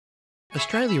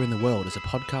Australia in the World is a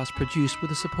podcast produced with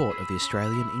the support of the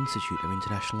Australian Institute of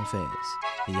International Affairs.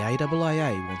 The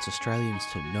AIIA wants Australians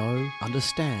to know,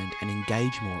 understand and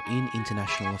engage more in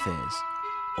international affairs.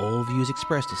 All views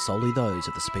expressed are solely those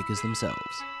of the speakers themselves.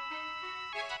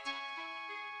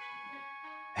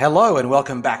 Hello and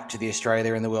welcome back to the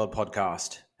Australia in the World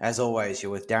podcast. As always,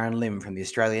 you're with Darren Lim from the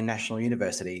Australian National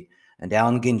University and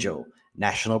Alan Gyngell,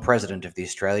 National President of the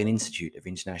Australian Institute of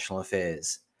International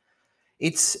Affairs.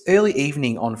 It's early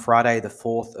evening on Friday, the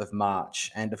 4th of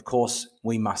March, and of course,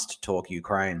 we must talk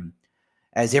Ukraine.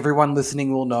 As everyone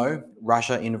listening will know,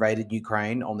 Russia invaded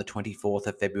Ukraine on the 24th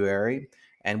of February,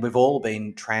 and we've all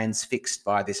been transfixed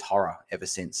by this horror ever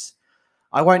since.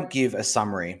 I won't give a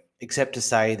summary, except to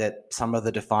say that some of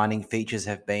the defining features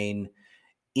have been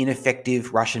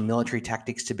ineffective Russian military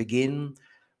tactics to begin,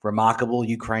 remarkable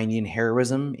Ukrainian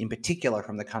heroism, in particular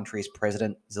from the country's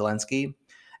President Zelensky,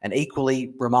 an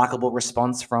equally remarkable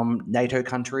response from NATO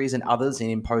countries and others in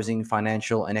imposing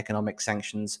financial and economic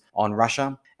sanctions on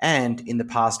Russia, and in the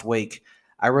past week,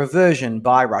 a reversion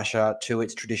by Russia to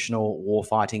its traditional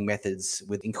warfighting methods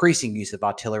with increasing use of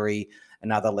artillery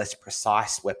and other less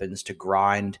precise weapons to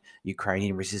grind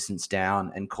Ukrainian resistance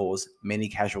down and cause many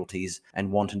casualties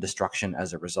and wanton destruction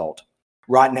as a result.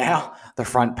 Right now, the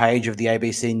front page of the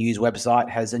ABC News website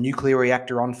has a nuclear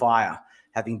reactor on fire,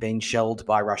 having been shelled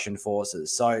by Russian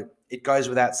forces. So it goes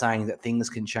without saying that things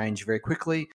can change very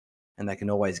quickly and they can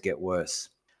always get worse.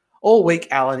 All week,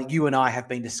 Alan, you and I have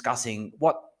been discussing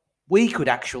what we could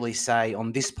actually say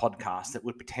on this podcast that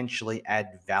would potentially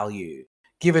add value,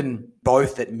 given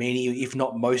both that many, if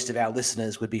not most of our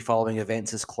listeners would be following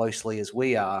events as closely as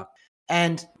we are,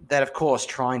 and that, of course,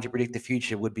 trying to predict the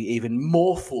future would be even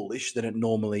more foolish than it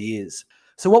normally is.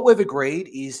 So what we've agreed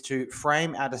is to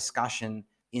frame our discussion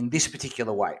in this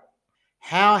particular way.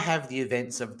 How have the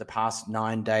events of the past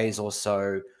 9 days or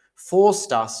so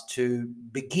forced us to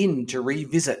begin to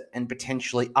revisit and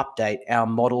potentially update our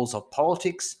models of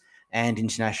politics and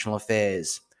international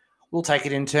affairs? We'll take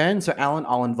it in turn. So, Alan,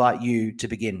 I'll invite you to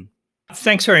begin.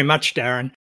 Thanks very much,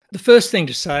 Darren. The first thing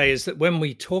to say is that when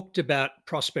we talked about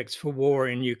prospects for war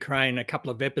in Ukraine a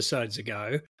couple of episodes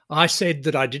ago, I said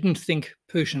that I didn't think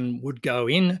Putin would go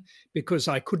in because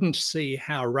I couldn't see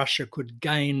how Russia could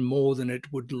gain more than it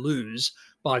would lose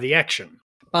by the action.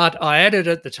 But I added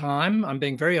at the time, I'm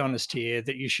being very honest here,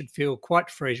 that you should feel quite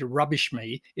free to rubbish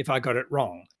me if I got it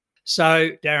wrong. So,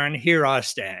 Darren, here I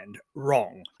stand,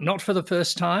 wrong. Not for the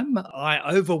first time. I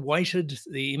overweighted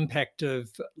the impact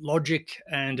of logic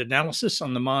and analysis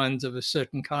on the minds of a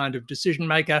certain kind of decision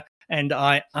maker, and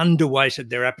I underweighted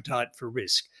their appetite for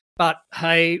risk. But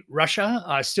hey, Russia,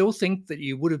 I still think that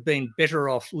you would have been better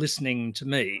off listening to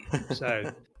me.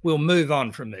 So we'll move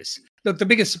on from this. Look, the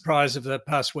biggest surprise of the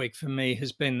past week for me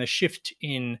has been the shift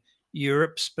in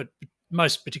Europe's, but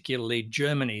most particularly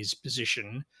Germany's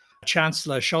position.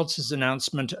 Chancellor Scholz's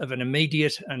announcement of an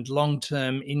immediate and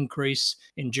long-term increase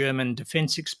in German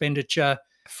defence expenditure,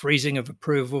 freezing of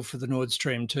approval for the Nord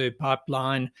Stream 2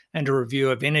 pipeline, and a review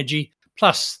of energy,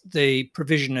 plus the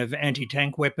provision of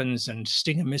anti-tank weapons and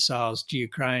Stinger missiles to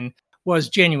Ukraine, was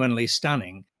genuinely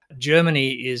stunning.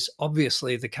 Germany is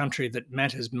obviously the country that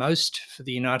matters most for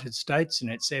the United States in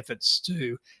its efforts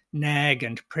to nag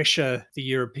and pressure the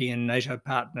European NATO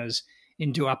partners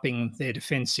into upping their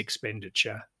defence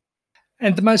expenditure.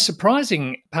 And the most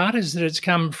surprising part is that it's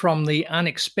come from the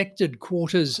unexpected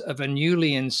quarters of a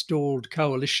newly installed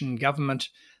coalition government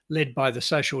led by the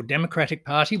Social Democratic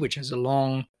Party, which has a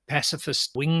long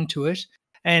pacifist wing to it,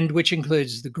 and which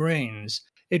includes the Greens.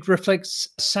 It reflects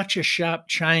such a sharp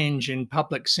change in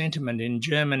public sentiment in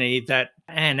Germany that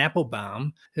Anne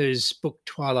Applebaum, whose book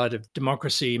Twilight of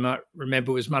Democracy, you might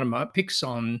remember, was one of my picks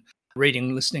on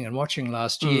reading, listening and watching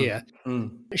last year,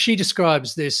 she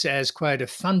describes this as, quote, a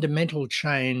fundamental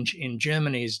change in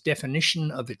Germany's definition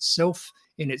of itself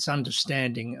in its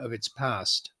understanding of its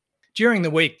past. During the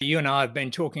week, you and I have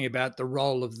been talking about the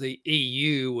role of the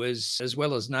EU as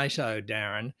well as NATO,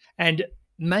 Darren, and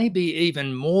maybe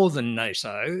even more than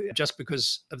NATO, just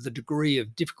because of the degree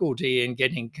of difficulty in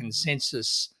getting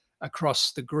consensus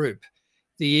across the group.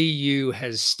 The EU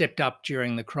has stepped up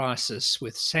during the crisis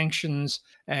with sanctions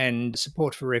and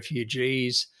support for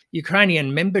refugees.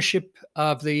 Ukrainian membership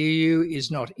of the EU is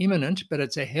not imminent, but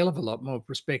it's a hell of a lot more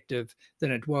prospective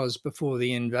than it was before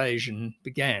the invasion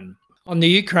began. On the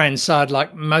Ukraine side,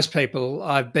 like most people,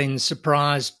 I've been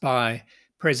surprised by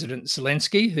President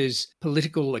Zelensky, whose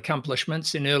political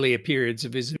accomplishments in earlier periods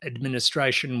of his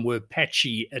administration were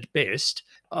patchy at best.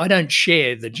 I don't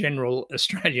share the general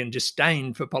Australian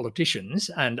disdain for politicians,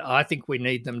 and I think we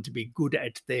need them to be good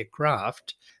at their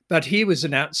craft. But here was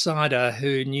an outsider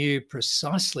who knew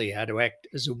precisely how to act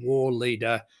as a war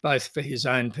leader, both for his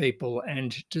own people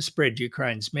and to spread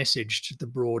Ukraine's message to the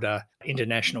broader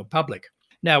international public.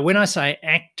 Now, when I say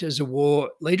act as a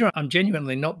war leader, I'm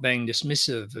genuinely not being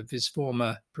dismissive of his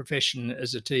former profession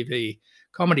as a TV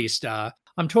comedy star.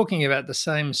 I'm talking about the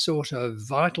same sort of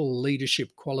vital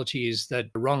leadership qualities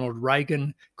that Ronald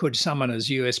Reagan could summon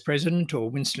as US president, or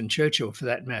Winston Churchill for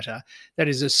that matter. That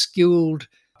is a skilled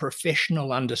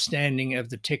professional understanding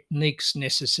of the techniques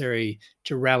necessary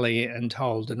to rally and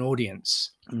hold an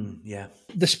audience. Yeah.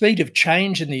 The speed of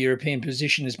change in the European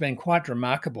position has been quite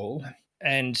remarkable.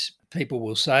 And people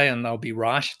will say, and they'll be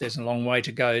right, there's a long way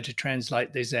to go to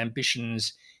translate these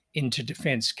ambitions into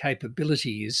defence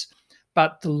capabilities.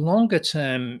 But the longer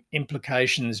term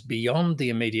implications beyond the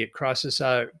immediate crisis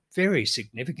are very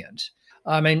significant.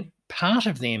 I mean, part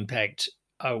of the impact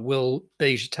will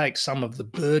be to take some of the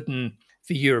burden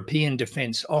for European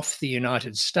defence off the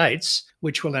United States,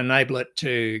 which will enable it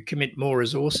to commit more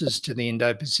resources to the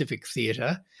Indo-Pacific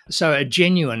theatre. So a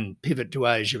genuine pivot to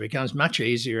Asia becomes much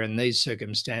easier in these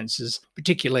circumstances,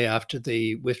 particularly after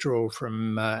the withdrawal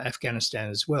from Afghanistan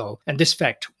as well. And this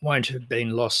fact won't have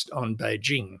been lost on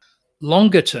Beijing.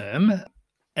 Longer term,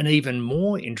 an even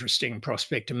more interesting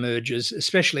prospect emerges,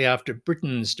 especially after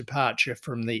Britain's departure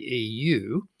from the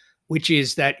EU, which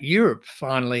is that Europe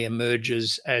finally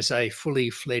emerges as a fully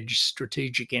fledged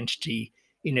strategic entity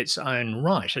in its own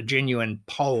right, a genuine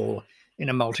pole in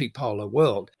a multipolar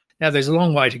world. Now, there's a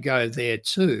long way to go there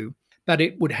too, but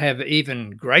it would have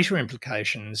even greater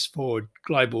implications for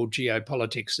global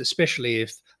geopolitics, especially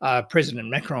if President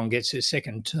Macron gets his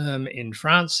second term in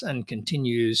France and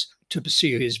continues to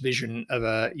pursue his vision of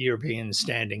a European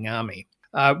standing army.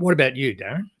 What about you,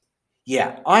 Darren?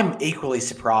 Yeah, I'm equally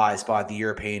surprised by the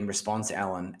European response,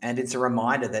 Alan, and it's a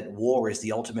reminder that war is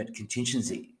the ultimate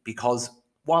contingency, because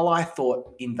while I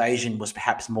thought invasion was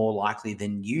perhaps more likely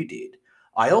than you did,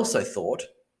 I also thought,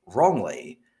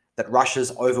 wrongly, that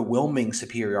Russia's overwhelming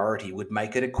superiority would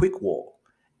make it a quick war.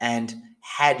 And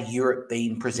had Europe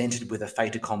been presented with a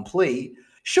fait accompli,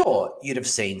 sure, you'd have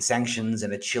seen sanctions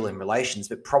and a chill in relations,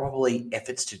 but probably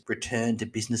efforts to return to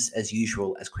business as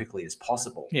usual as quickly as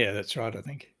possible. Yeah, that's right, I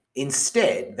think.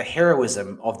 Instead, the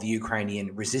heroism of the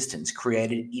Ukrainian resistance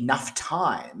created enough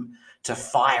time to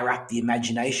fire up the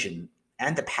imagination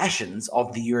and the passions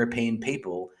of the European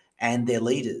people and their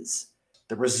leaders.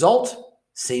 The result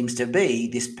seems to be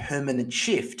this permanent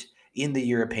shift in the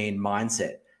European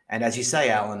mindset. And as you say,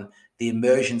 Alan, the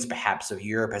emergence perhaps of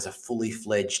Europe as a fully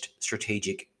fledged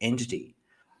strategic entity.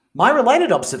 My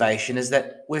related observation is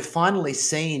that we've finally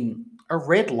seen a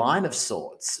red line of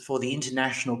sorts for the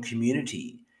international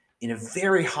community in a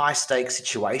very high stakes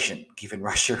situation, given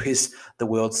Russia is the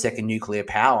world's second nuclear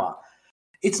power.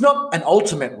 It's not an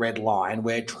ultimate red line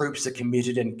where troops are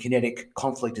committed and kinetic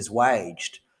conflict is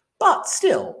waged, but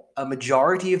still, a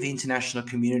majority of the international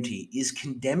community is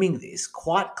condemning this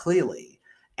quite clearly,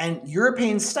 and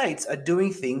European states are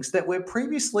doing things that were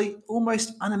previously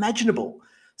almost unimaginable.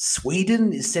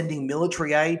 Sweden is sending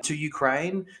military aid to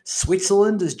Ukraine.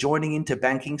 Switzerland is joining into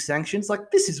banking sanctions.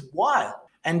 This is wild.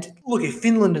 And look, if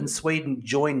Finland and Sweden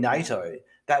join NATO,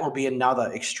 that will be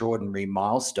another extraordinary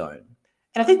milestone.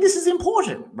 And I think this is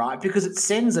important, right? Because it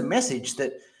sends a message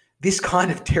that this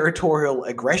kind of territorial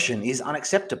aggression is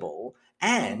unacceptable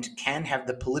and can have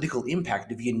the political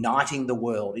impact of uniting the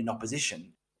world in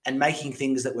opposition and making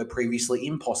things that were previously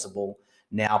impossible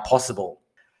now possible.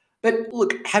 But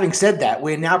look, having said that,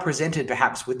 we're now presented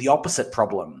perhaps with the opposite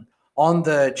problem. On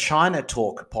the China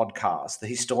Talk podcast, the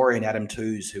historian Adam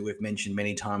Tooze, who we've mentioned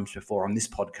many times before on this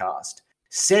podcast,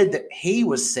 said that he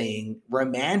was seeing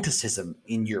romanticism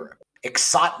in Europe,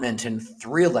 excitement and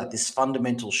thrill at this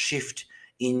fundamental shift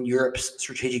in Europe's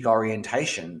strategic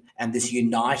orientation and this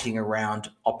uniting around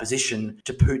opposition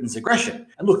to Putin's aggression.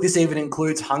 And look, this even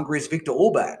includes Hungary's Viktor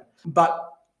Orban. But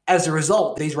as a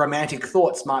result, these romantic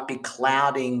thoughts might be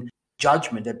clouding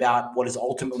judgment about what is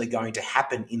ultimately going to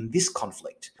happen in this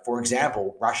conflict. For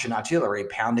example, Russian artillery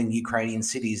pounding Ukrainian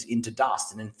cities into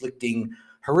dust and inflicting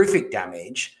horrific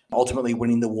damage, ultimately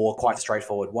winning the war quite a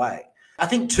straightforward way. I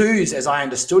think Tooze, as I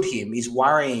understood him, is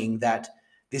worrying that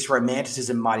this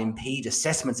romanticism might impede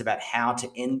assessments about how to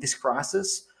end this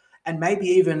crisis, and maybe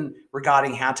even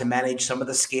regarding how to manage some of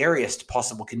the scariest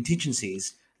possible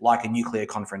contingencies, like a nuclear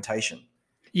confrontation.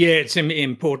 Yeah, it's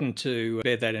important to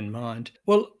bear that in mind.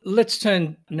 Well, let's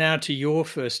turn now to your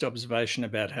first observation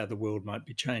about how the world might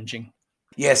be changing.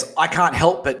 Yes, I can't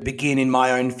help but begin in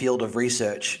my own field of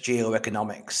research,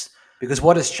 geoeconomics, because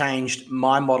what has changed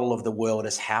my model of the world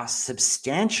is how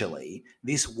substantially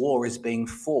this war is being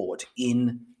fought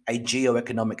in a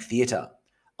geoeconomic theatre,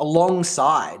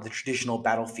 alongside the traditional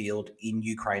battlefield in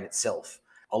Ukraine itself,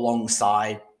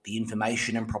 alongside the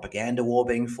information and propaganda war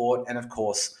being fought, and of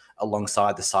course,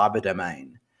 alongside the cyber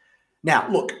domain. Now,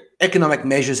 look, economic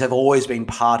measures have always been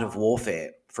part of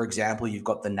warfare. For example, you've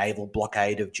got the naval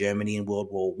blockade of Germany in World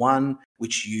War I,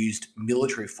 which used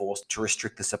military force to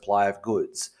restrict the supply of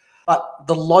goods. But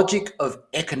the logic of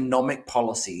economic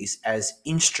policies as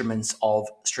instruments of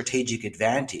strategic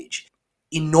advantage,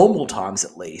 in normal times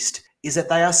at least, is that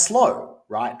they are slow,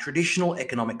 right? Traditional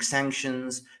economic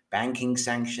sanctions, banking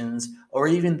sanctions, or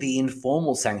even the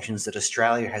informal sanctions that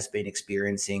Australia has been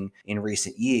experiencing in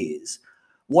recent years.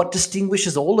 What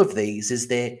distinguishes all of these is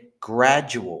their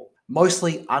gradual,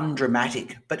 mostly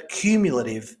undramatic, but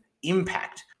cumulative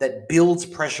impact that builds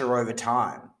pressure over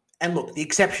time. And look, the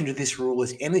exception to this rule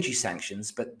is energy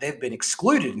sanctions, but they've been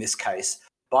excluded in this case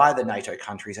by the NATO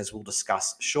countries, as we'll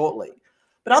discuss shortly.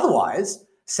 But otherwise,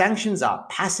 sanctions are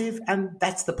passive, and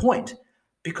that's the point,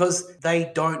 because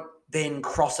they don't then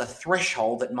cross a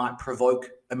threshold that might provoke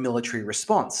a military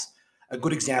response. A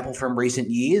good example from recent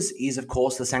years is, of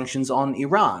course, the sanctions on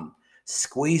Iran,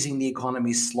 squeezing the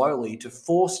economy slowly to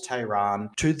force Tehran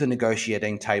to the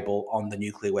negotiating table on the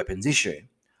nuclear weapons issue.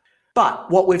 But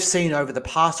what we've seen over the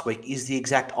past week is the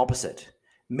exact opposite.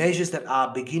 Measures that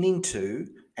are beginning to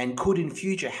and could in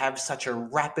future have such a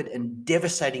rapid and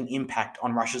devastating impact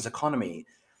on Russia's economy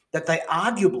that they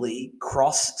arguably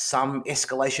cross some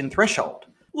escalation threshold.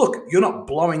 Look, you're not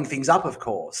blowing things up, of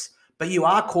course, but you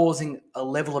are causing a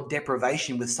level of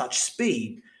deprivation with such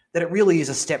speed that it really is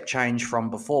a step change from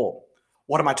before.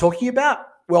 What am I talking about?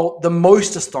 Well, the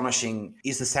most astonishing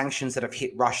is the sanctions that have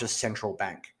hit Russia's central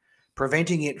bank,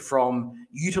 preventing it from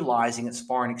utilizing its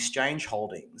foreign exchange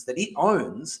holdings that it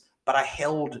owns but are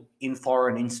held in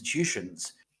foreign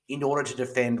institutions in order to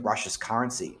defend Russia's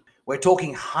currency. We're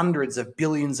talking hundreds of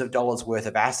billions of dollars worth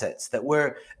of assets that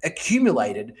were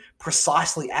accumulated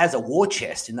precisely as a war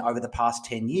chest over the past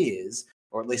 10 years,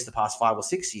 or at least the past 5 or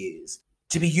 6 years,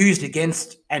 to be used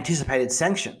against anticipated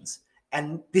sanctions.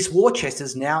 And this war chest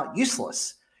is now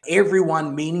useless.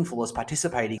 Everyone meaningful is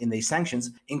participating in these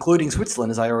sanctions, including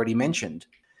Switzerland, as I already mentioned.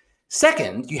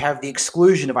 Second, you have the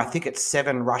exclusion of, I think it's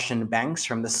 7 Russian banks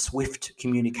from the SWIFT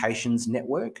communications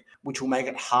network, which will make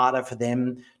it harder for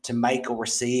them to make or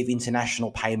receive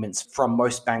international payments from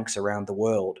most banks around the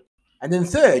world. And then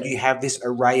third, you have this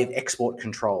array of export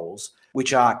controls,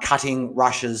 which are cutting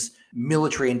Russia's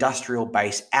military industrial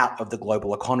base out of the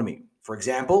global economy. For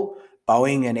example,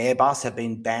 Boeing and Airbus have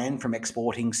been banned from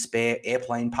exporting spare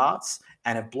airplane parts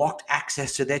and have blocked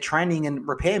access to their training and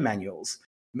repair manuals,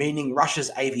 meaning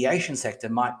Russia's aviation sector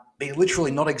might be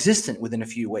literally non-existent within a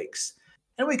few weeks.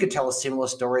 And we could tell similar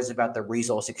stories about the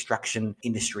resource extraction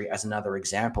industry as another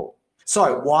example.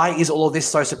 So why is all of this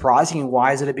so surprising and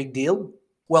why is it a big deal?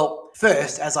 Well,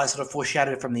 first, as I sort of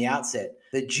foreshadowed from the outset,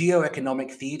 the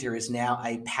geoeconomic theatre is now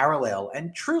a parallel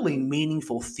and truly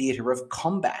meaningful theatre of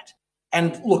combat.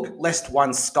 And look, lest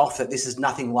one scoff that this is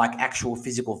nothing like actual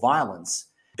physical violence,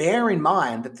 bear in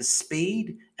mind that the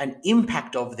speed and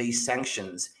impact of these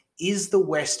sanctions is the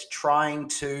West trying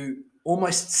to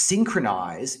almost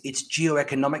synchronize its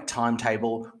geoeconomic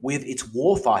timetable with its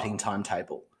warfighting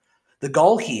timetable. The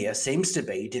goal here seems to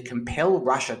be to compel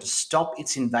Russia to stop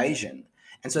its invasion,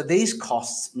 and so these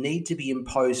costs need to be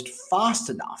imposed fast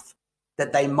enough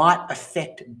that they might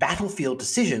affect battlefield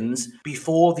decisions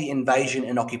before the invasion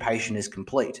and occupation is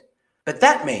complete. But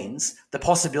that means the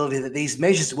possibility that these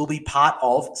measures will be part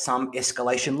of some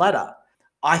escalation ladder.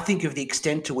 I think of the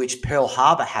extent to which Pearl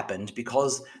Harbor happened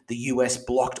because the US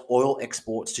blocked oil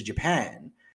exports to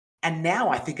Japan. And now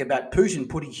I think about Putin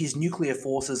putting his nuclear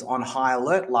forces on high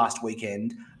alert last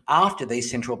weekend after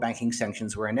these central banking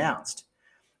sanctions were announced.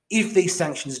 If these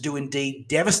sanctions do indeed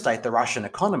devastate the Russian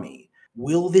economy,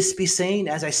 will this be seen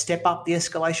as a step up the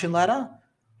escalation ladder?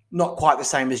 Not quite the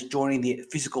same as joining the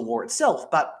physical war itself,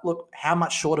 but look, how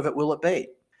much short of it will it be?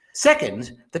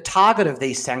 Second, the target of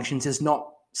these sanctions is not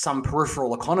some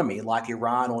peripheral economy like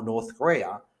Iran or North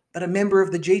Korea, but a member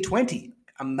of the G20,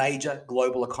 a major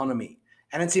global economy.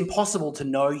 And it's impossible to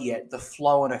know yet the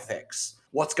flow and effects,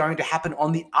 what's going to happen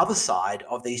on the other side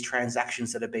of these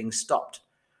transactions that are being stopped.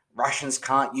 Russians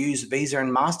can't use Visa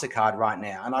and MasterCard right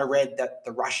now, and I read that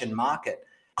the Russian market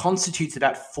constitutes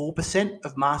about 4%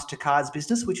 of MasterCard's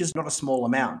business, which is not a small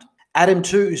amount. Adam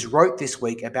Tooze wrote this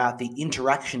week about the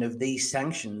interaction of these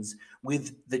sanctions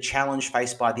with the challenge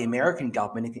faced by the American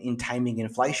government in taming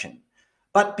inflation.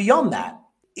 But beyond that,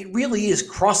 it really is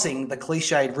crossing the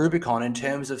cliched Rubicon in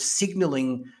terms of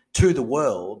signalling to the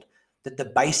world that the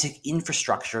basic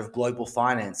infrastructure of global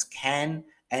finance can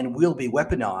and will be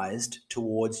weaponized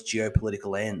towards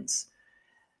geopolitical ends.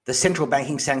 The central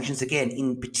banking sanctions, again,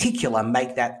 in particular,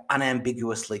 make that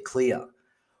unambiguously clear.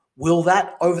 Will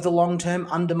that, over the long term,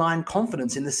 undermine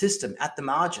confidence in the system at the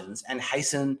margins and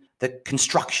hasten the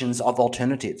constructions of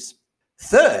alternatives?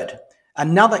 Third,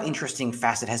 another interesting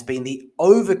facet has been the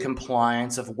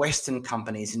overcompliance of Western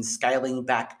companies in scaling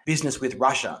back business with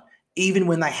Russia, even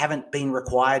when they haven't been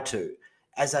required to,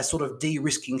 as a sort of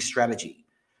de-risking strategy.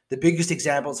 The biggest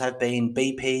examples have been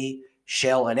BP,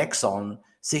 Shell, and Exxon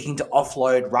seeking to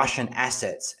offload Russian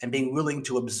assets and being willing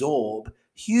to absorb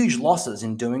huge losses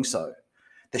in doing so.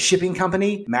 The shipping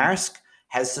company, Maersk,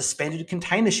 has suspended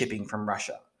container shipping from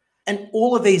Russia. And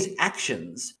all of these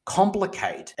actions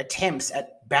complicate attempts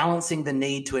at balancing the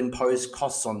need to impose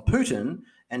costs on Putin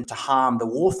and to harm the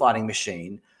warfighting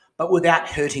machine, but without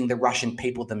hurting the Russian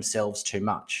people themselves too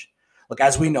much. Look,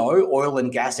 as we know, oil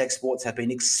and gas exports have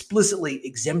been explicitly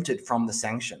exempted from the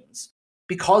sanctions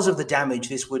because of the damage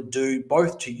this would do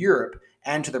both to Europe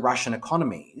and to the Russian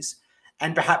economies,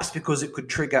 and perhaps because it could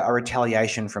trigger a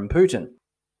retaliation from Putin.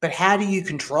 But how do you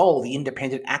control the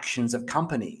independent actions of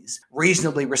companies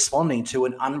reasonably responding to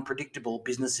an unpredictable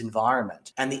business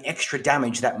environment and the extra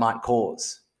damage that might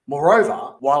cause?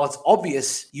 Moreover, while it's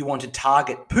obvious you want to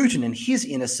target Putin and his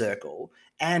inner circle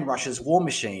and Russia's war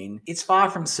machine, it's far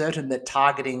from certain that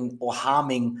targeting or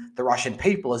harming the Russian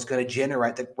people is going to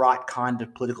generate the right kind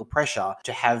of political pressure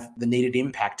to have the needed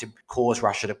impact to cause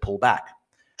Russia to pull back.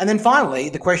 And then finally,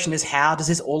 the question is, how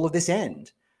does all of this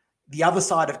end? The other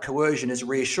side of coercion is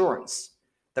reassurance,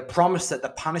 the promise that the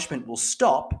punishment will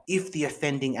stop if the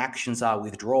offending actions are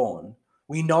withdrawn.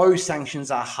 We know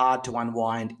sanctions are hard to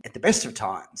unwind at the best of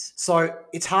times, so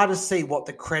it's hard to see what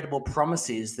the credible promise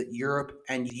is that Europe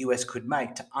and the US could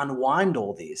make to unwind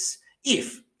all this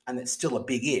if, and it's still a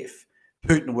big if,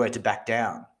 Putin were to back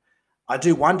down. I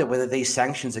do wonder whether these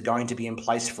sanctions are going to be in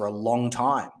place for a long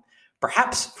time,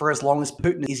 perhaps for as long as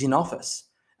Putin is in office.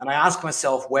 And I ask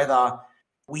myself whether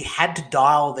we had to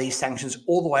dial these sanctions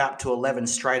all the way up to 11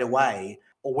 straight away,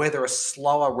 or whether a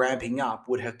slower ramping up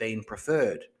would have been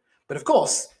preferred. But of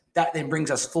course, that then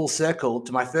brings us full circle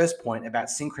to my first point about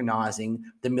synchronizing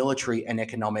the military and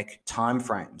economic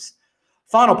timeframes.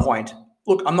 Final point,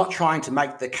 look, I'm not trying to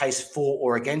make the case for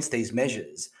or against these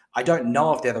measures. I don't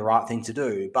know if they're the right thing to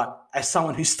do, but as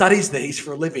someone who studies these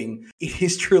for a living, it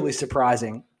is truly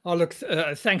surprising. Oh, look,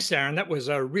 thanks, Darren. That was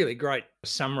a really great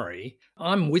summary.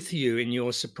 I'm with you in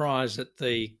your surprise at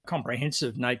the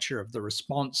comprehensive nature of the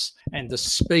response and the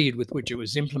speed with which it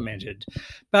was implemented.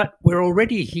 But we're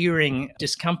already hearing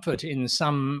discomfort in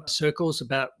some circles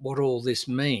about what all this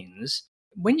means.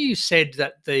 When you said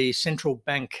that the central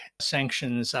bank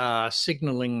sanctions are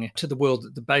signalling to the world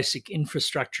that the basic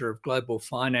infrastructure of global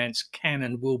finance can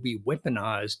and will be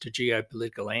weaponized to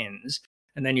geopolitical ends,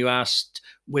 and then you asked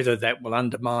whether that will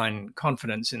undermine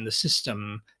confidence in the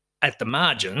system at the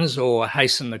margins or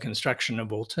hasten the construction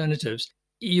of alternatives,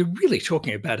 you're really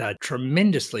talking about a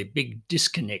tremendously big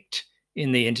disconnect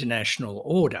in the international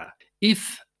order.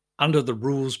 If, under the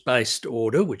rules-based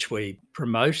order, which we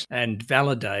promote and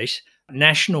validate,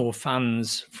 national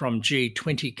funds from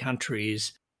G20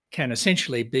 countries can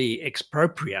essentially be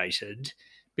expropriated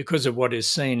because of what is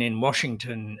seen in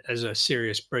Washington as a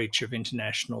serious breach of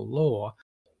international law,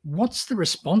 what's the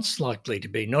response likely to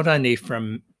be, not only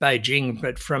from Beijing,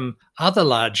 but from other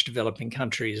large developing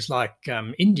countries like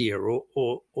India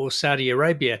or Saudi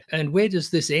Arabia? And where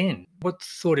does this end? What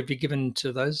thought have you given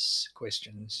to those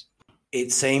questions?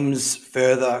 It seems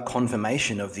further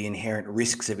confirmation of the inherent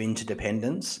risks of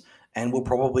interdependence and will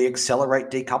probably accelerate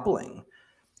decoupling.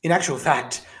 In actual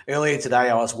fact, earlier today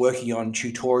I was working on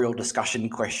tutorial discussion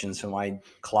questions for my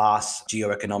class,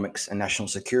 Geoeconomics and National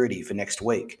Security, for next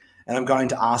week. And I'm going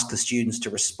to ask the students to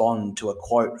respond to a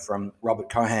quote from Robert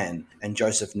Cohan and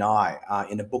Joseph Nye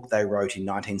in a book they wrote in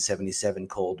 1977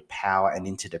 called Power and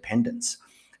Interdependence.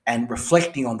 And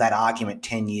reflecting on that argument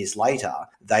 10 years later,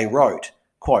 they wrote,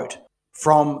 quote,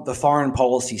 "From the foreign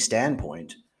policy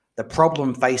standpoint, the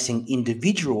problem facing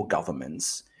individual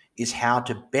governments is how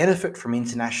to benefit from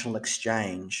international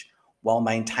exchange while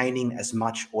maintaining as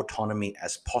much autonomy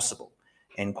as possible,"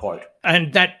 end quote.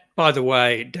 And that, by the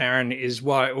way, Darren, is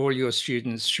why all your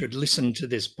students should listen to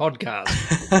this podcast.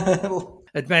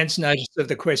 Advance notice of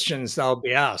the questions they'll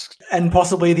be asked. And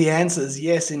possibly the answers.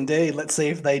 Yes, indeed. Let's see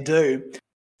if they do.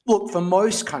 Look, for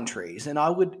most countries, and I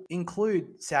would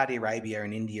include Saudi Arabia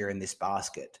and India in this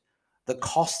basket, the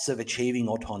costs of achieving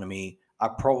autonomy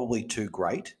are probably too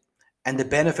great. And the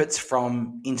benefits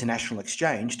from international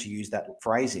exchange, to use that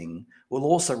phrasing, will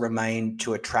also remain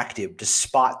too attractive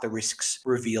despite the risks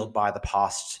revealed by the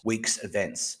past week's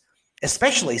events,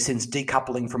 especially since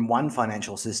decoupling from one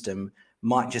financial system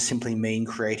might just simply mean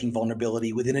creating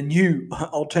vulnerability within a new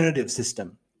alternative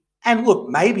system. And look,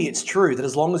 maybe it's true that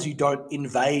as long as you don't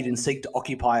invade and seek to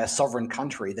occupy a sovereign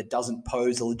country that doesn't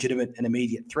pose a legitimate and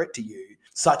immediate threat to you,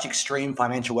 such extreme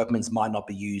financial weapons might not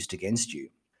be used against you.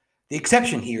 The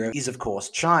exception here is, of course,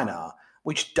 China,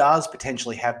 which does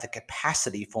potentially have the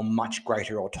capacity for much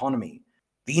greater autonomy.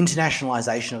 The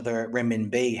internationalization of the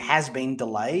renminbi has been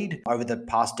delayed over the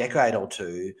past decade or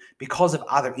two because of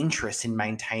other interests in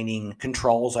maintaining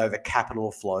controls over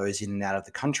capital flows in and out of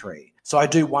the country. So I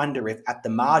do wonder if, at the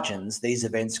margins, these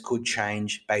events could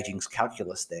change Beijing's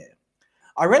calculus there.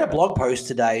 I read a blog post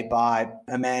today by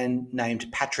a man named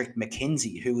Patrick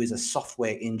McKenzie, who is a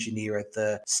software engineer at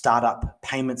the startup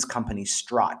payments company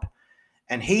Stripe.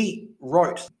 And he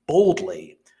wrote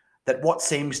boldly that what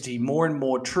seems to be more and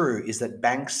more true is that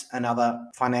banks and other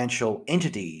financial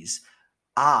entities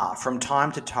are, from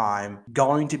time to time,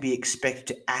 going to be expected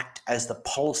to act as the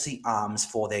policy arms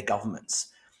for their governments.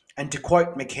 And to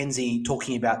quote McKenzie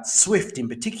talking about SWIFT in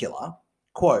particular,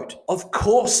 quote, "Of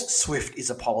course SWIFT is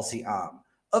a policy arm.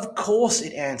 Of course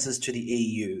it answers to the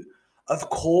EU. Of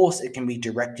course it can be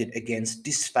directed against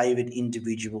disfavoured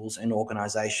individuals and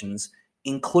organisations,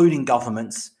 including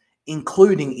governments,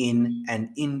 including in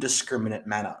an indiscriminate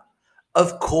manner.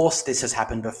 Of course this has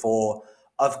happened before.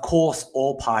 Of course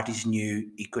all parties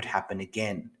knew it could happen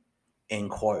again." End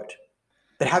quote.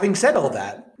 But having said all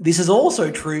that, this is also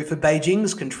true for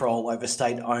Beijing's control over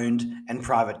state-owned and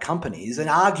private companies, and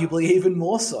arguably even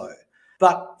more so.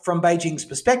 But from Beijing's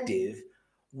perspective,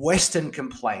 Western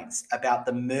complaints about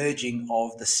the merging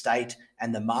of the state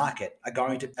and the market are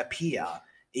going to appear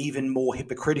even more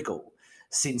hypocritical,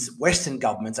 since Western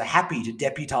governments are happy to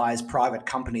deputise private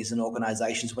companies and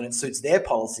organisations when it suits their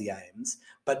policy aims,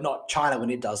 but not China when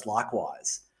it does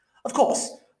likewise. Of course,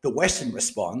 the Western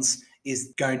response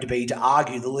is going to be to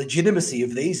argue the legitimacy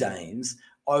of these aims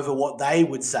over what they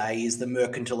would say is the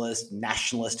mercantilist,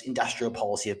 nationalist, industrial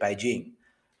policy of Beijing.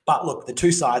 But look, the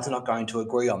two sides are not going to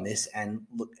agree on this, and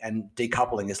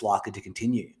decoupling is likely to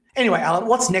continue. Anyway, Alan,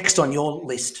 what's next on your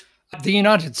list? The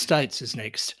United States is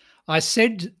next. I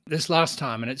said this last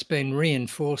time, and it's been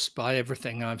reinforced by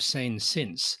everything I've seen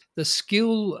since. The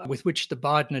skill with which the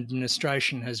Biden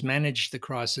administration has managed the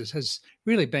crisis has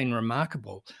really been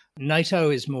remarkable.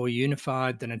 NATO is more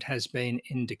unified than it has been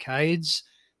in decades.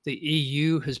 The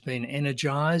EU has been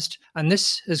energised, and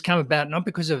this has come about not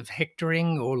because of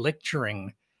hectoring or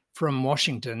lecturing from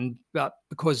Washington, but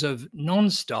because of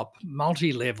non-stop,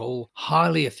 multi-level,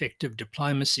 highly effective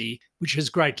diplomacy, which has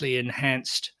greatly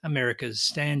enhanced America's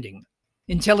standing.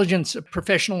 Intelligence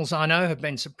professionals I know have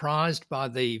been surprised by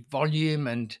the volume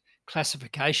and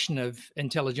classification of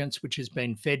intelligence which has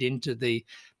been fed into the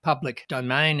public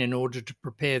domain in order to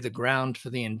prepare the ground for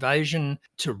the invasion,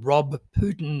 to rob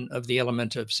Putin of the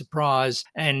element of surprise,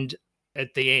 and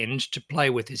at the end to play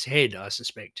with his head, I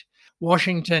suspect.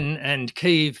 Washington and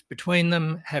Kyiv between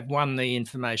them have won the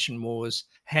information wars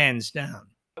hands down.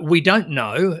 We don't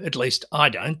know, at least I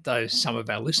don't, though some of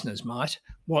our listeners might,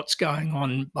 what's going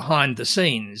on behind the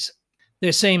scenes.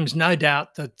 There seems no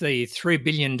doubt that the $3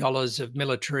 billion of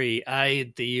military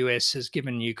aid the US has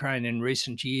given Ukraine in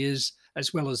recent years,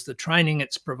 as well as the training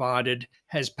it's provided,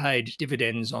 has paid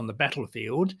dividends on the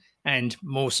battlefield, and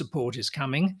more support is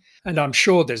coming. And I'm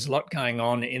sure there's a lot going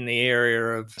on in the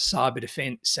area of cyber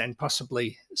defense and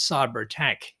possibly cyber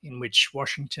attack, in which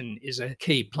Washington is a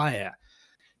key player.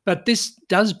 But this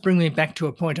does bring me back to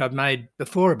a point I've made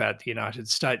before about the United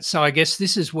States. So I guess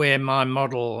this is where my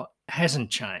model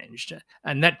hasn't changed.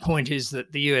 And that point is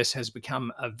that the US has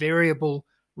become a variable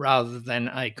rather than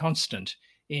a constant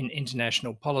in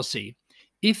international policy.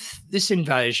 If this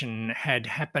invasion had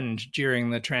happened during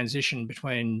the transition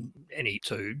between any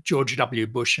two, George W.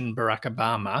 Bush and Barack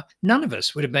Obama, none of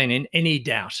us would have been in any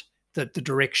doubt that the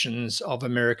directions of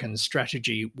American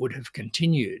strategy would have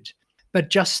continued. But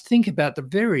just think about the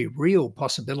very real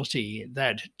possibility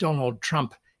that Donald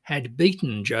Trump had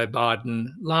beaten Joe Biden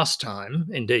last time.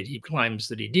 Indeed, he claims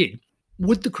that he did.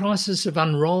 Would the crisis have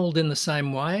unrolled in the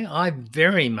same way? I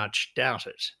very much doubt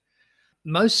it.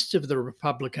 Most of the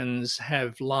Republicans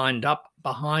have lined up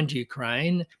behind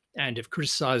Ukraine and have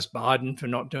criticised Biden for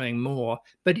not doing more.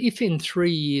 But if in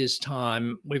 3 years'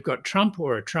 time we've got Trump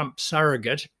or a Trump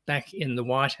surrogate back in the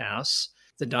White House,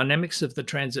 the dynamics of the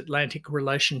transatlantic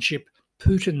relationship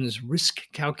Putin's risk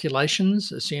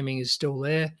calculations, assuming he's still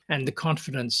there, and the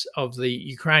confidence of the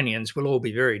Ukrainians will all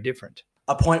be very different.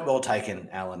 A point well taken,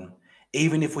 Alan.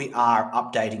 Even if we are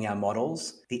updating our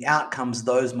models, the outcomes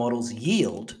those models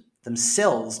yield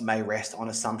themselves may rest on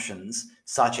assumptions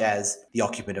such as the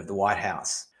occupant of the White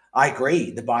House. I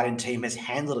agree, the Biden team has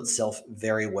handled itself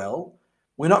very well.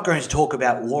 We're not going to talk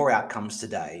about war outcomes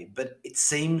today, but it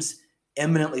seems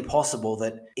eminently possible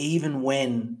that even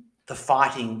when the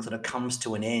fighting sort of comes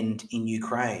to an end in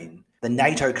Ukraine, the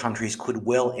NATO countries could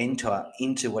well enter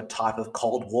into a type of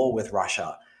Cold War with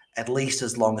Russia, at least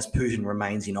as long as Putin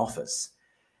remains in office.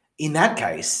 In that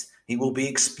case, it will be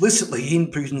explicitly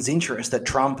in Putin's interest that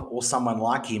Trump or someone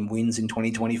like him wins in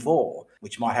 2024,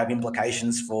 which might have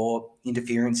implications for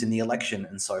interference in the election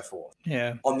and so forth.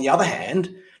 Yeah. On the other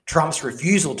hand, Trump's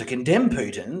refusal to condemn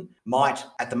Putin might,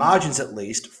 at the margins at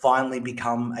least, finally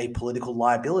become a political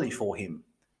liability for him.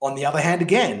 On the other hand,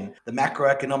 again, the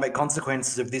macroeconomic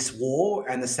consequences of this war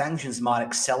and the sanctions might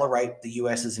accelerate the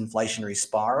US's inflationary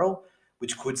spiral,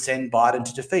 which could send Biden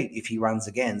to defeat if he runs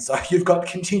again. So you've got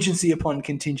contingency upon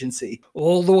contingency.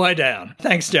 All the way down.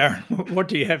 Thanks, Darren. What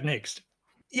do you have next?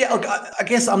 Yeah, look, I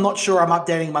guess I'm not sure I'm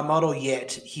updating my model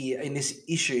yet here in this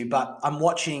issue, but I'm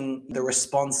watching the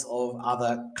response of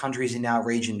other countries in our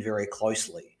region very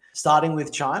closely, starting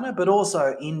with China, but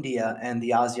also India and the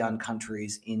ASEAN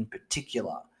countries in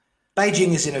particular.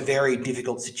 Beijing is in a very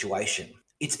difficult situation.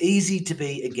 It's easy to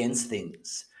be against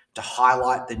things, to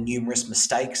highlight the numerous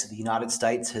mistakes that the United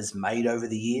States has made over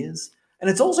the years. And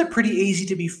it's also pretty easy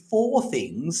to be for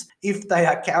things if they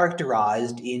are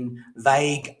characterized in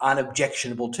vague,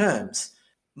 unobjectionable terms.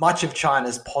 Much of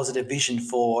China's positive vision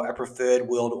for a preferred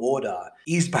world order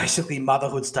is basically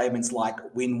motherhood statements like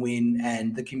win-win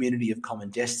and the community of common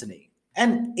destiny.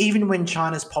 And even when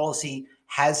China's policy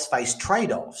has faced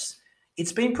trade-offs,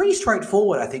 it's been pretty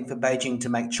straightforward, I think, for Beijing to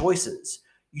make choices.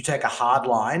 You take a hard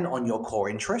line on your core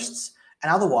interests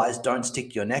and otherwise don't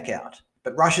stick your neck out.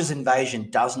 But Russia's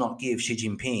invasion does not give Xi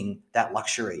Jinping that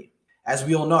luxury. As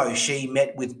we all know, Xi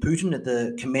met with Putin at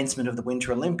the commencement of the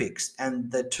Winter Olympics, and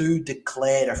the two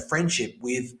declared a friendship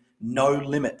with no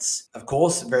limits. Of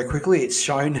course, very quickly it's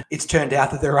turned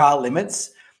out that there are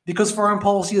limits because foreign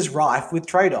policy is rife with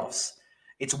trade-offs.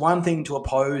 It's one thing to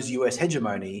oppose US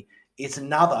hegemony, it's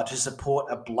another to support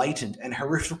a blatant and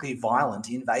horrifically violent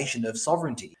invasion of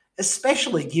sovereignty,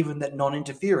 especially given that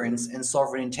non-interference and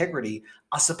sovereign integrity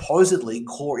are supposedly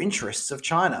core interests of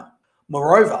China.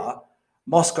 Moreover,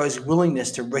 Moscow's willingness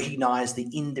to recognize the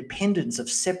independence of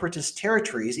separatist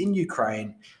territories in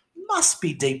Ukraine must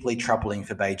be deeply troubling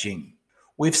for Beijing.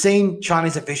 We've seen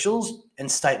Chinese officials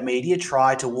and state media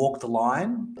try to walk the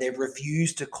line. They've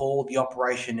refused to call the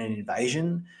operation an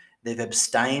invasion. They've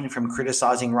abstained from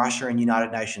criticizing Russia in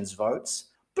United Nations votes.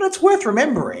 But it's worth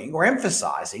remembering or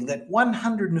emphasizing that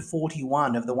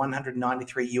 141 of the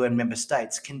 193 UN member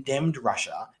states condemned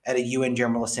Russia at a UN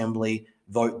General Assembly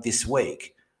vote this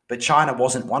week, but China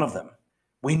wasn't one of them.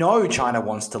 We know China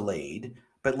wants to lead,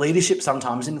 but leadership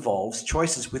sometimes involves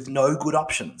choices with no good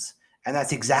options. And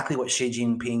that's exactly what Xi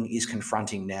Jinping is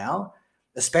confronting now,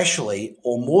 especially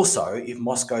or more so if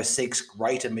Moscow seeks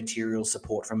greater material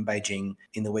support from Beijing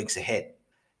in the weeks ahead.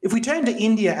 If we turn to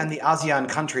India and the ASEAN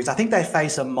countries, I think they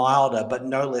face a milder but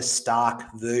no less stark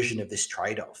version of this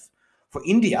trade-off. For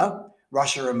India,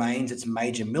 Russia remains its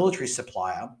major military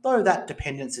supplier, though that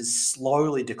dependence is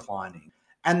slowly declining.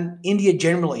 And India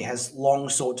generally has long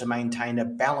sought to maintain a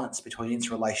balance between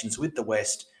its relations with the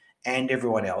West and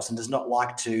everyone else and does not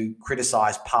like to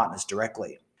criticize partners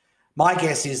directly. My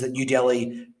guess is that New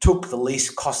Delhi took the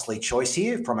least costly choice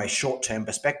here from a short-term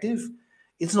perspective.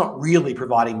 It's not really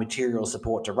providing material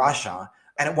support to Russia,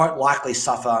 and it won't likely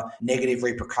suffer negative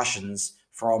repercussions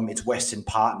from its Western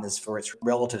partners for its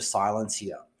relative silence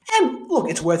here. And look,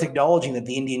 it's worth acknowledging that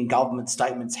the Indian government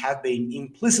statements have been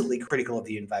implicitly critical of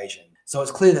the invasion, so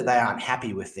it's clear that they aren't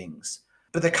happy with things.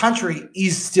 But the country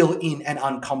is still in an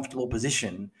uncomfortable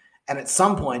position, and at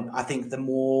some point, I think the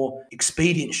more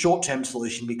expedient short-term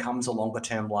solution becomes a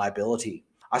longer-term liability.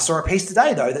 I saw a piece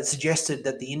today, though, that suggested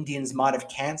that the Indians might have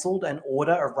cancelled an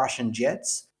order of Russian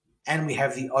jets, and we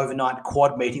have the overnight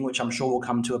Quad meeting, which I'm sure we'll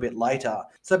come to a bit later.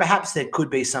 So perhaps there could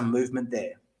be some movement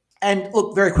there. And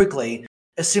look, very quickly,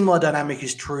 a similar dynamic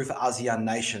is true for ASEAN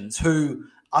nations who,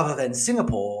 other than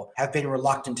Singapore, have been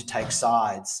reluctant to take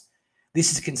sides.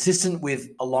 This is consistent with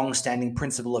a long-standing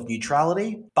principle of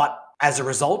neutrality, but as a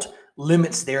result,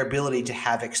 limits their ability to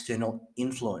have external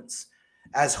influence.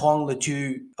 As Huang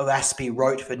Letu of ASPI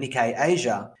wrote for Nikkei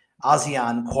Asia,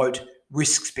 ASEAN, quote,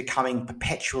 risks becoming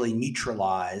perpetually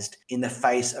neutralized in the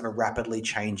face of a rapidly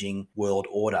changing world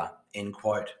order, end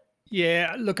quote.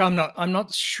 Yeah, look, I'm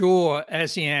not sure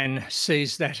ASEAN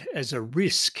sees that as a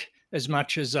risk as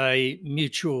much as a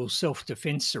mutual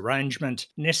self-defense arrangement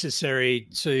necessary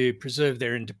to preserve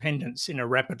their independence in a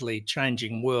rapidly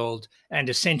changing world and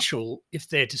essential if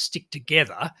they're to stick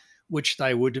together, which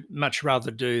they would much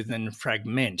rather do than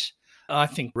fragment. I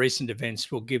think recent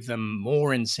events will give them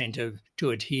more incentive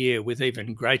to adhere with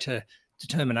even greater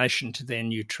determination to their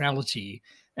neutrality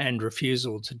and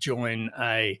refusal to join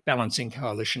a balancing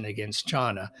coalition against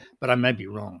China. But I may be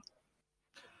wrong.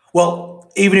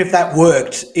 Well, even if that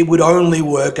worked, it would only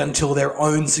work until their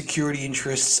own security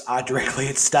interests are directly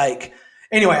at stake.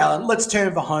 Anyway, Alan, let's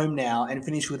turn for home now and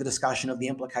finish with a discussion of the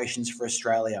implications for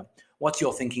Australia. What's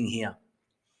your thinking here?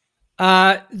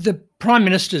 The Prime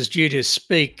Minister's due to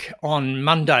speak on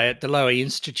Monday at the Lowy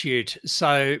Institute.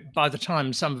 So by the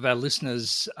time some of our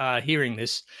listeners are hearing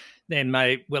this, there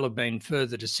may well have been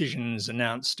further decisions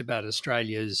announced about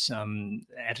Australia's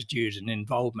attitude and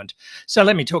involvement. So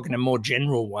let me talk in a more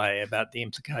general way about the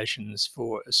implications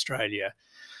for Australia.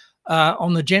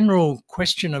 On the general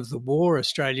question of the war,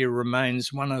 Australia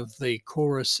remains one of the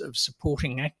chorus of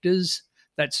supporting actors.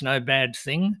 That's no bad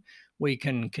thing. We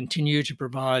can continue to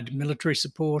provide military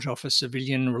support, offer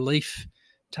civilian relief,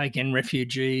 take in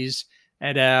refugees,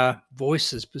 add our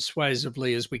voice as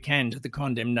persuasively as we can to the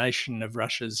condemnation of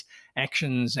Russia's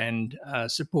actions and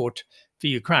support for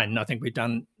Ukraine. I think we've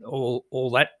done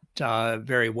all that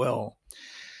very well.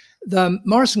 The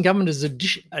Morrison government has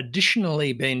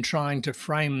additionally been trying to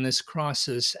frame this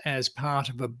crisis as part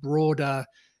of a broader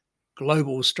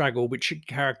global struggle, which it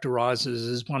characterises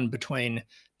as one between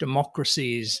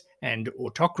democracies and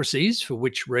autocracies, for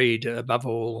which read above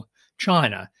all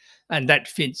China. And that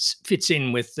fits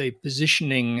in with the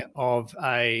positioning of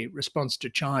a response to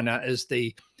China as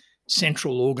the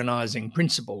central organising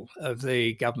principle of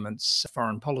the government's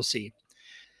foreign policy.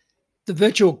 The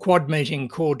virtual Quad meeting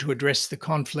called to address the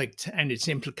conflict and its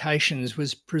implications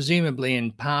was presumably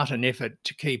in part an effort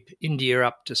to keep India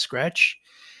up to scratch.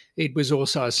 It was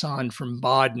also a sign from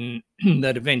Biden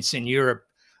that events in Europe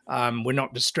were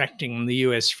not distracting the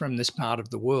US from this part of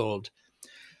the world.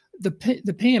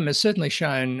 The PM has certainly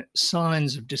shown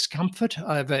signs of discomfort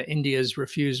over India's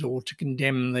refusal to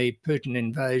condemn the Putin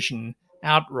invasion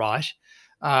outright.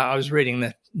 I was reading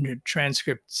the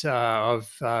transcripts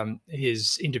of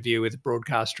his interview with a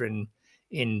broadcaster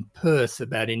in Perth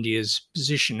about India's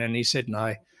position, and he said, and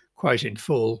I quote in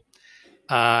full,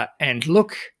 and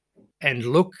look,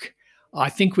 I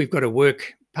think we've got to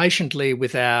work patiently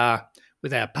with our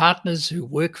partners who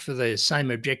work for the same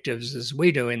objectives as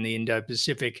we do in the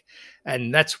Indo-Pacific,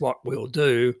 and that's what we'll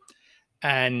do.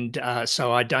 And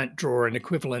so I don't draw an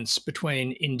equivalence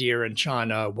between India and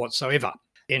China whatsoever,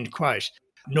 end quote.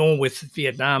 Nor with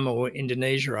Vietnam or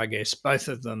Indonesia, I guess. Both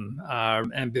of them are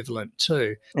ambivalent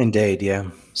too. Indeed,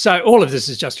 yeah. So all of this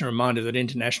is just a reminder that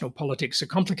international politics are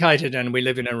complicated, and we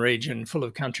live in a region full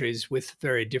of countries with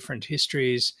very different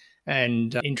histories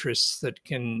and interests that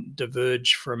can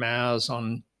diverge from ours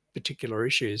on particular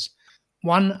issues.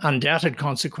 One undoubted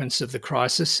consequence of the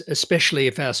crisis, especially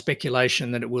if our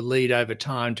speculation that it will lead over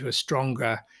time to a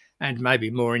stronger and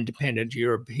maybe more independent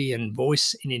European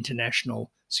voice in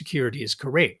international security is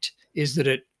correct, is that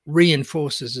it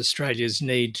reinforces Australia's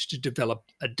need to develop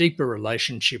a deeper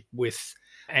relationship with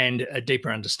and a deeper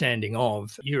understanding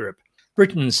of Europe.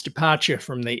 Britain's departure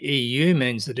from the EU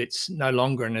means that it's no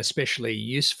longer an especially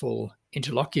useful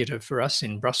interlocutor for us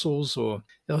in Brussels or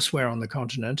elsewhere on the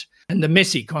continent. And the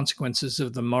messy consequences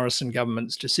of the Morrison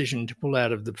government's decision to pull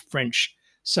out of the French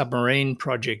submarine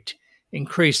project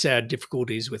increase our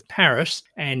difficulties with Paris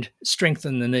and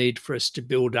strengthen the need for us to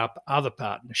build up other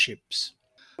partnerships.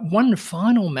 One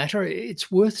final matter, it's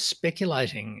worth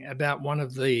speculating about one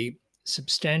of the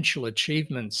substantial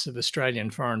achievements of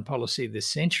Australian foreign policy this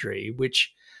century,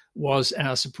 which was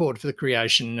our support for the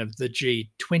creation of the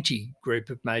G20 group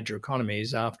of major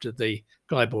economies after the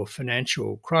global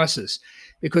financial crisis.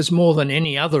 Because more than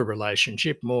any other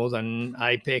relationship, more than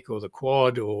APEC or the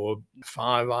Quad or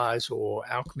Five Eyes or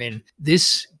ALCMEN,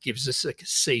 this gives us a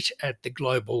seat at the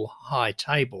global high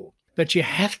table. But you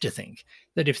have to think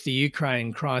that if the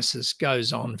Ukraine crisis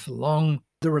goes on for long,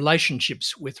 the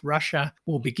relationships with Russia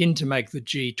will begin to make the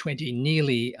G20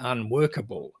 nearly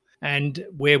unworkable. And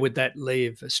where would that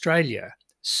leave Australia?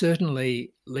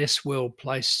 Certainly less well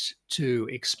placed to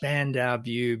expand our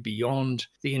view beyond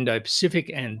the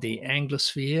Indo-Pacific and the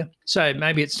Anglosphere. So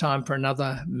maybe it's time for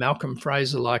another Malcolm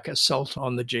Fraser-like assault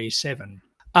on the G7.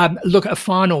 Look, a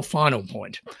final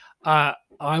point. I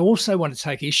also want to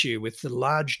take issue with the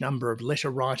large number of letter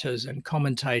writers and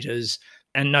commentators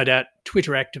and no doubt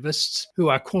Twitter activists who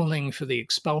are calling for the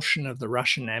expulsion of the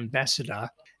Russian ambassador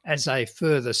as a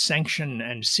further sanction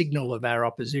and signal of our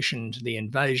opposition to the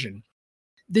invasion.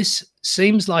 This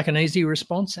seems like an easy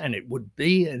response, and it would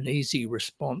be an easy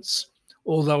response,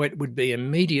 although it would be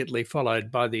immediately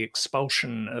followed by the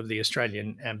expulsion of the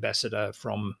Australian ambassador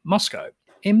from Moscow.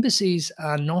 Embassies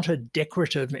are not a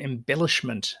decorative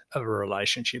embellishment of a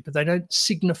relationship, but they don't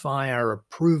signify our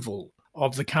approval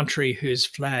of the country whose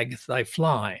flag they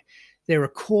fly. They're a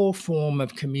core form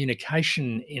of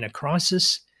communication in a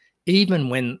crisis, even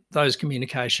when those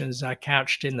communications are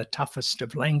couched in the toughest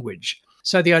of language.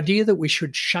 So the idea that we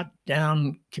should shut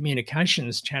down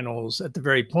communications channels at the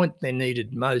very point they're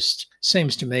needed most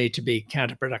seems to me to be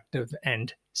counterproductive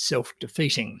and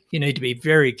self-defeating. You need to be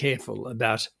very careful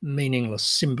about meaningless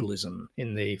symbolism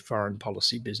in the foreign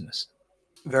policy business.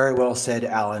 Very well said,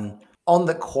 Alan. On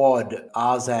the Quad,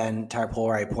 Arzan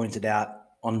Tarapore pointed out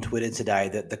on Twitter today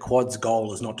that the Quad's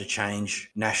goal is not to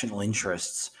change national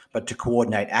interests, but to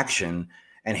coordinate action.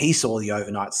 And he saw the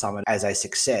overnight summit as a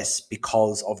success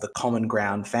because of the common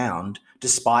ground found,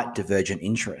 despite divergent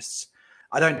interests.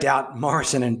 I don't doubt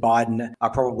Morrison and Biden are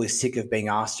probably sick of being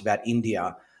asked about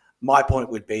India. My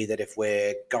point would be that if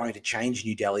we're going to change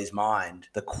New Delhi's mind,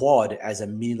 the Quad as a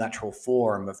multilateral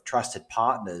forum of trusted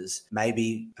partners may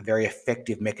be a very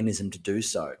effective mechanism to do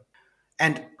so.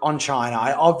 And on China,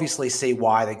 I obviously see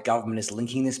why the government is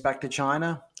linking this back to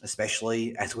China,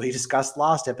 especially as we discussed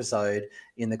last episode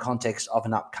in the context of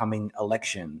an upcoming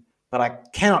election. But I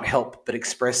cannot help but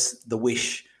express the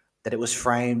wish that it was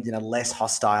framed in a less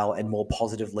hostile and more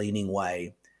positive leaning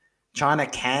way. China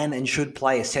can and should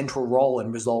play a central role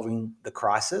in resolving the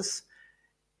crisis.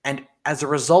 And as a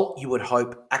result, you would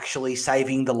hope actually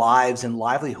saving the lives and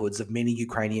livelihoods of many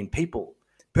Ukrainian people.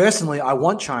 Personally, I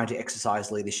want China to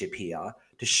exercise leadership here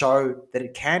to show that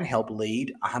it can help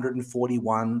lead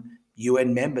 141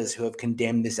 UN members who have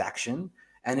condemned this action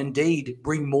and indeed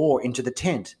bring more into the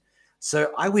tent.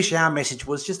 So I wish our message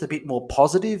was just a bit more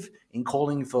positive in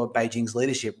calling for Beijing's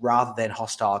leadership rather than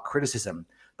hostile criticism.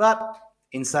 But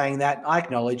in saying that, I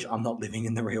acknowledge I'm not living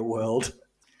in the real world.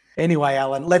 Anyway,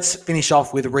 Alan, let's finish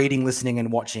off with reading, listening,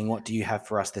 and watching. What do you have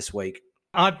for us this week?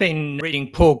 I've been reading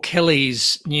Paul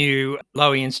Kelly's new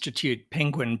Lowy Institute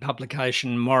Penguin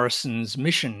publication, Morrison's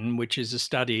Mission, which is a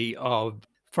study of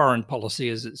foreign policy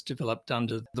as it's developed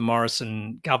under the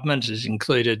Morrison government. It has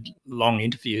included long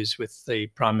interviews with the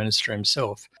Prime Minister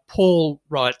himself. Paul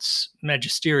writes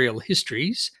magisterial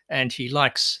histories and he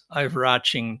likes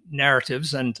overarching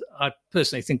narratives, and I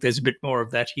personally think there's a bit more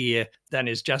of that here than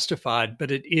is justified, but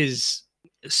it is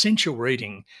essential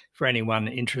reading for anyone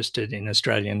interested in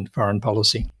Australian foreign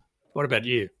policy. What about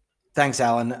you? Thanks,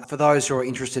 Alan. For those who are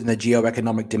interested in the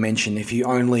geoeconomic dimension, if you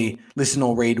only listen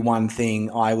or read one thing,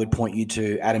 I would point you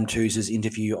to Adam Tooze's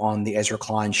interview on the Ezra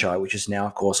Klein Show, which is now,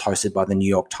 of course, hosted by the New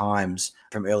York Times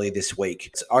from earlier this week.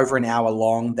 It's over an hour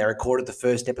long. They recorded the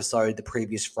first episode the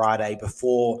previous Friday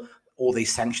before all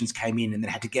these sanctions came in, and then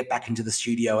had to get back into the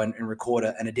studio and record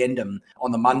an addendum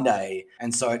on the Monday.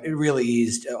 And so it really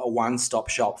is a one-stop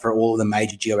shop for all of the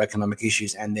major geoeconomic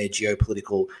issues and their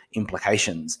geopolitical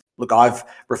implications. Look, I've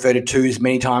referred to Tooze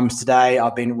many times today.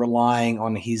 I've been relying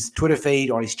on his Twitter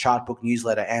feed, on his Chartbook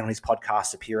newsletter, and on his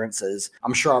podcast appearances.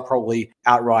 I'm sure I probably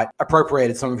outright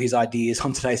appropriated some of his ideas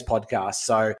on today's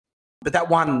podcast. But that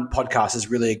one podcast is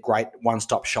really a great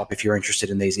one-stop shop if you're interested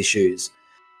in these issues.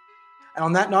 And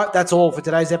on that note, that's all for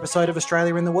today's episode of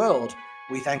Australia in the World.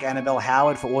 We thank Annabelle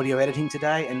Howard for audio editing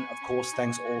today, and of course,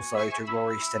 thanks also to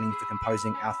Rory Stenning for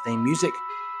composing our theme music.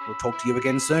 We'll talk to you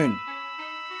again soon.